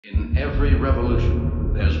In every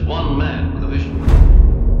revolution, there's one man with a vision.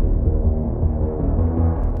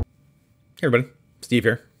 Hey everybody, Steve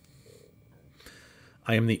here.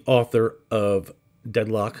 I am the author of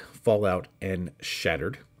Deadlock, Fallout, and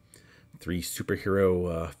Shattered, three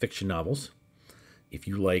superhero fiction novels. If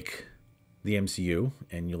you like the MCU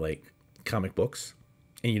and you like comic books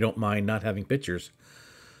and you don't mind not having pictures,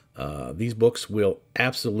 these books will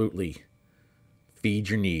absolutely feed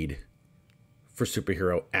your need for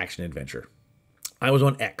superhero action adventure. I was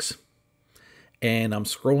on X and I'm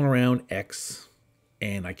scrolling around X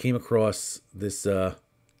and I came across this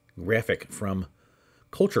graphic from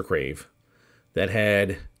Culture Crave that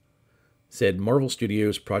had said Marvel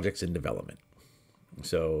Studios projects in development.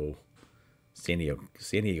 So San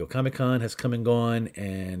Diego Comic Con has come and gone,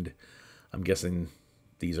 and I'm guessing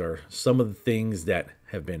these are some of the things that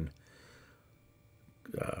have been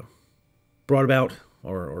brought about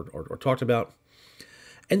or talked about.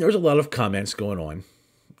 And there's a lot of comments going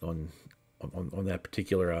on that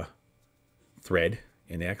particular thread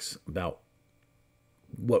in X about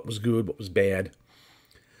what was good, what was bad.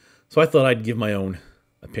 So I thought I'd give my own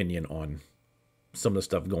opinion on some of the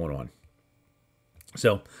stuff going on.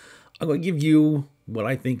 So I'm going to give you what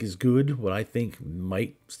I think is good, what I think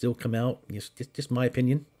might still come out. Just my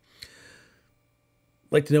opinion.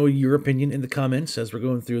 I'd like to know your opinion in the comments as we're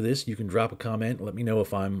going through this. You can drop a comment. Let me know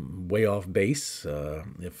if I'm way off base.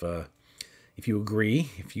 If you agree,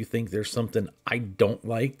 if you think there's something I don't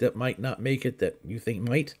like that might not make it that you think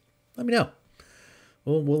might, let me know.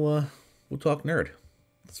 We'll talk nerd.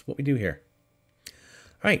 That's what we do here. All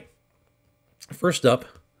right. First up,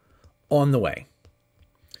 On the Way.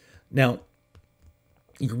 Now,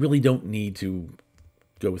 you really don't need to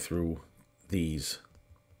go through these.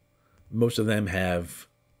 Most of them have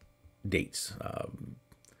dates.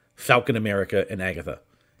 Falcon America and Agatha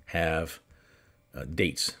have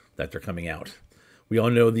dates that they're coming out. We all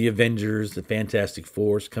know the Avengers, the Fantastic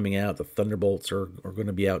Four is coming out. The Thunderbolts are going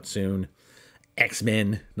to be out soon.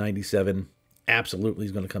 X-Men 97 absolutely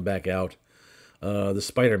is going to come back out. The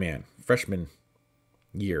Spider-Man freshman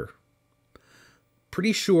year.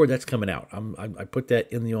 Pretty sure that's coming out. I put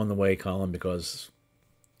that in the On the Way column because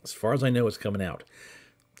as far as I know, it's coming out.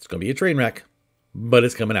 It's going to be a train wreck, but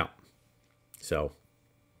it's coming out. So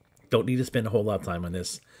don't need to spend a whole lot of time on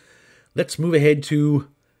this. Let's move ahead to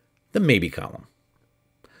the maybe column.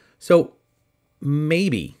 So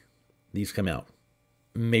maybe these come out.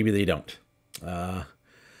 Maybe they don't.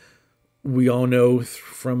 We all know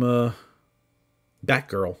from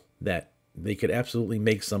Batgirl that they could absolutely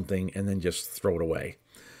make something and then just throw it away.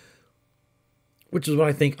 Which is what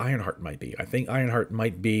I think Ironheart might be. I think Ironheart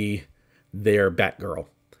might be their Batgirl.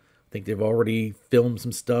 I think they've already filmed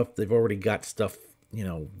some stuff. They've already got stuff,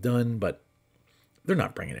 done, but they're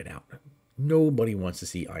not bringing it out. Nobody wants to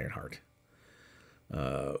see Ironheart.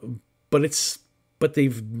 But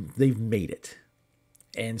they've made it.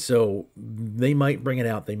 And so they might bring it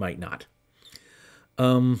out, they might not.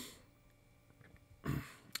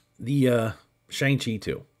 The Shang-Chi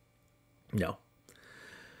 2. No.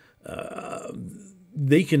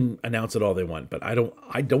 They can announce it all they want, but I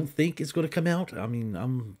don't think it's going to come out. I mean,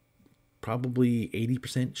 I'm probably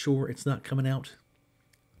 80% sure it's not coming out.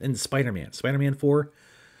 And Spider-Man 4.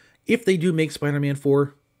 If they do make Spider-Man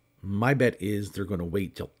 4, my bet is they're going to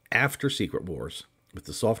wait till after Secret Wars with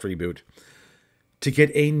the soft reboot to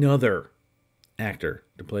get another actor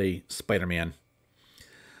to play Spider-Man.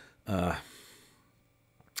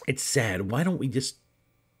 It's sad. Why don't we just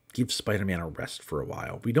give Spider-Man a rest for a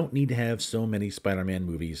while? We don't need to have so many Spider-Man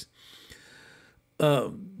movies.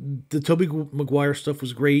 The Tobey Maguire stuff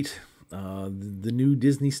was great. The new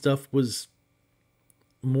Disney stuff was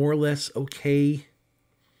more or less okay.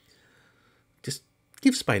 Just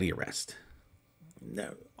give Spidey a rest.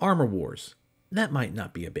 Armor Wars. That might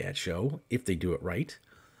not be a bad show if they do it right.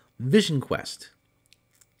 Vision Quest.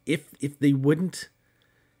 If they wouldn't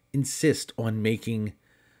insist on making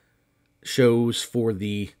shows for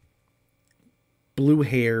the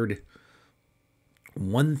blue-haired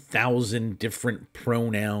 1,000 different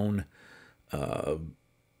pronoun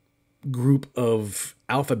group of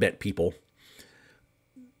alphabet people,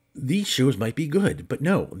 these shows might be good. But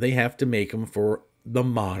no, they have to make them for the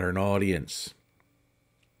modern audience.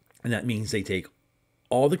 And that means they take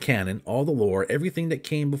all the canon, all the lore, everything that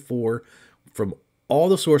came before from all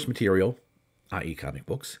the source material, i.e. comic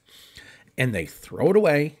books, and they throw it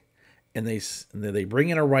away, and they bring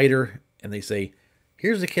in a writer, and they say,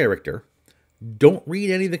 here's the character. Don't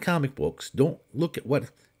read any of the comic books. Don't look at what...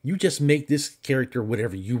 You just make this character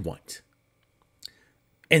whatever you want.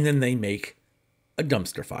 And then they make a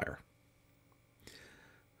dumpster fire.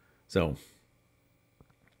 So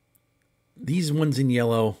These ones in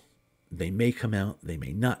yellow, they may come out, they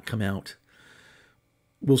may not come out.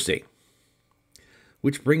 We'll see.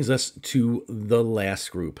 Which brings us to the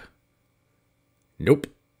last group. Nope.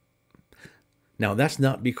 Now, that's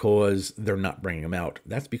not because they're not bringing them out.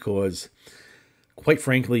 That's because, quite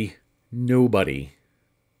frankly, nobody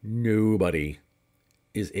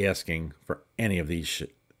is asking for any of these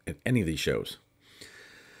shows.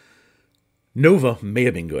 Nova may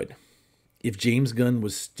have been good. If James Gunn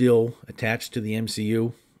was still attached to the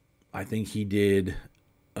MCU, I think he did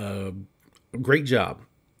a great job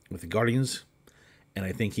with the Guardians, and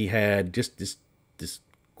I think he had just this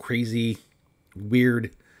crazy,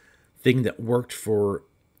 weird thing that worked for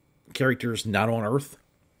characters not on Earth.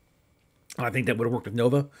 I think that would have worked with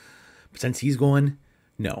Nova, but since he's gone,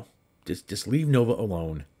 no, just leave Nova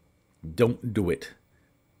alone. Don't do it.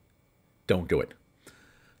 Don't do it.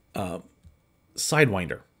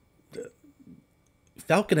 Sidewinder.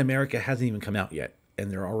 Falcon America hasn't even come out yet, and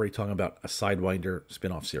they're already talking about a Sidewinder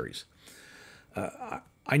spin-off series.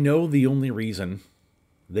 I know the only reason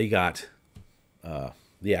they got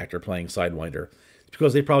the actor playing Sidewinder is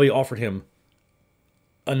because they probably offered him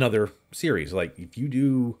another series. Like, if you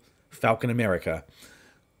do Falcon America,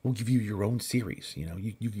 we'll give you your own series. You know,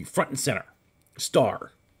 you front and center,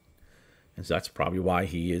 star. And so that's probably why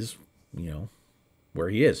he is, where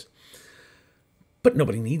he is. But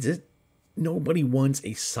nobody needs it. Nobody wants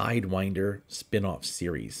a Sidewinder spin-off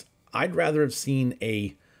series. I'd rather have seen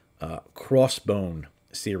a Crossbone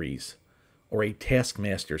series or a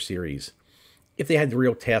Taskmaster series if they had the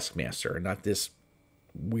real Taskmaster and not this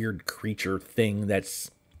weird creature thing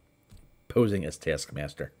that's posing as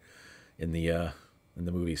Taskmaster in the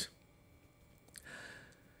movies.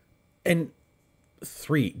 And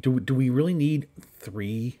 3, do we really need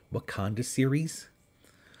 3 Wakanda series?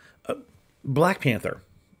 Black Panther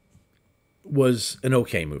was an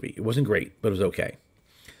okay movie. It wasn't great, but it was okay.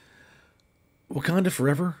 Wakanda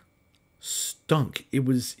Forever stunk.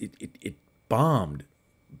 It bombed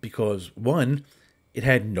because, 1, it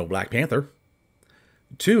had no Black Panther.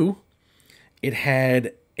 2, it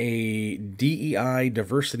had a DEI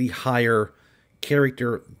diversity hire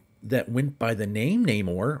character that went by the name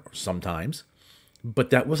Namor sometimes, but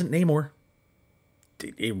that wasn't Namor.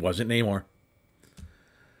 It wasn't Namor.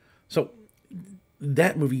 So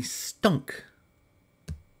that movie stunk.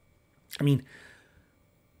 I mean,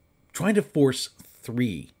 trying to force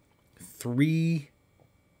three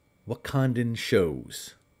Wakandan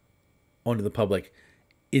shows onto the public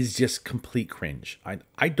is just complete cringe.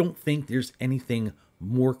 I don't think there's anything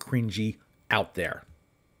more cringy out there.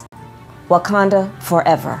 Wakanda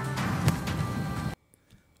forever.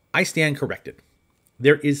 I stand corrected.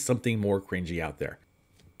 There is something more cringy out there.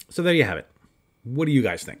 So there you have it. What do you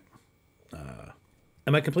guys think?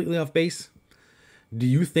 Am I completely off base? Do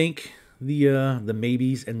you think the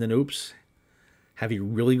maybes and the nopes have a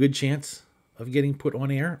really good chance of getting put on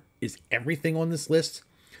air? Is everything on this list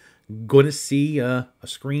going to see a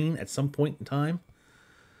screen at some point in time,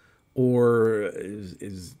 or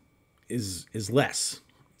is less?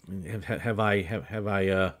 Have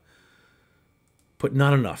I put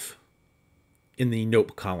not enough in the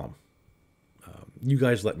nope column? You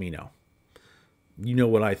guys let me know. You know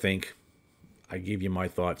what I think. I gave you my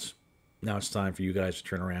thoughts. Now it's time for you guys to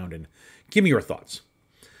turn around and give me your thoughts.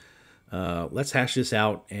 Let's hash this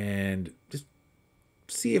out and just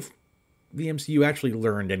see if the MCU actually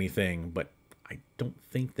learned anything, but I don't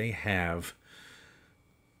think they have.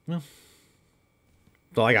 Well,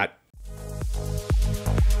 that's all I got.